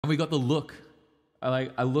And we got the look.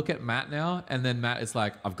 I look at Matt now, and then Matt is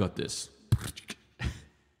like, I've got this.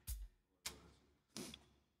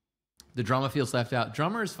 The drummer feels left out.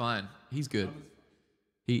 Drummer is fine. He's good.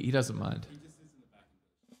 He doesn't mind. He just sits in the back.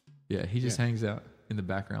 Yeah, he just hangs out in the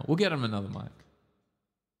background. We'll get him another mic.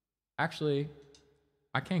 Actually,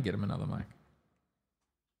 I can get him another mic.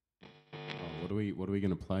 Oh, what are we going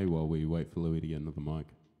to play while we wait for Louis to get another mic?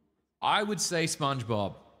 I would say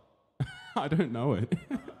SpongeBob. I don't know it.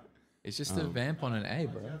 It's just a vamp on an A,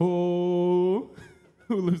 bro. Oh,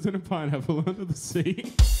 who lives in a pineapple under the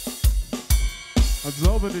sea?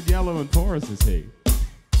 Absorbent in yellow and porous is he.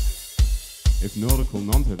 If nautical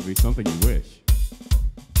nonsense be something you wish,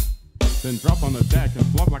 then drop on the deck and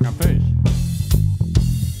flop like a fish.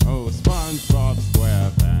 Oh, SpongeBob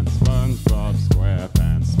SquarePants, SpongeBob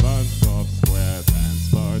SquarePants, SpongeBob SquarePants,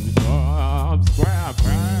 SpongeBob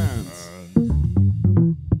SquarePants.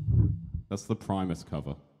 That's the Primus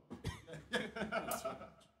cover.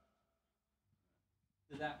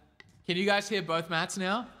 Can you guys hear both Matts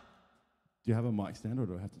now? Do you have a mic stand or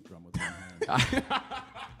do I have to drum with one hand?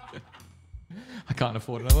 I can't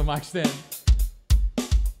afford another mic stand.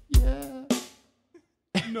 Yeah.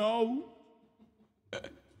 No.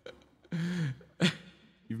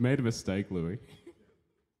 You've made a mistake, Louis.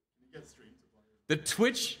 The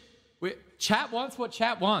Twitch... Chat wants what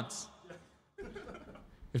chat wants.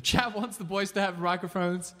 If chat wants the boys to have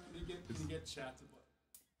microphones... Can you get chat to buy?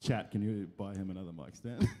 Chat, can you buy him another mic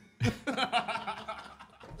stand?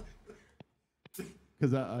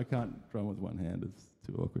 Because I can't drum with one hand. It's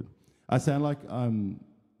too awkward. I sound like I'm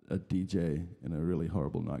a DJ in a really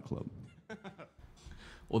horrible nightclub.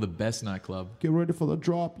 Or the best nightclub. Get ready for the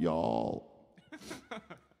drop, y'all.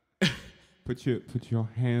 Put your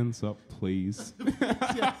hands up, please.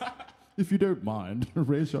 Yes. If you don't mind,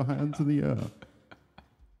 raise your hands in the air.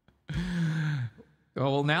 Oh,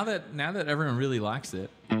 well, now that everyone really likes it.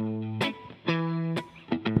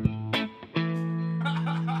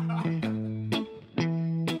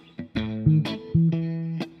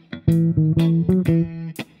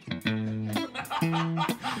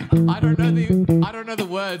 I don't know the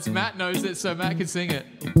words. Matt knows it, so Matt can sing it.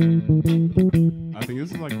 I think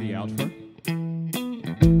this is like the outro.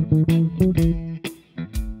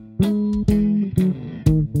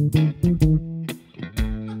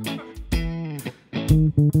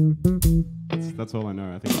 That's all I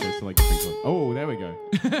know. I think it goes to like the pink one. Oh, there we go.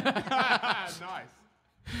 Nice.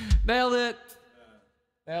 Nailed it.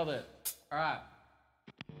 Nailed it. All right.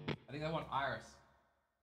 I think I want Iris.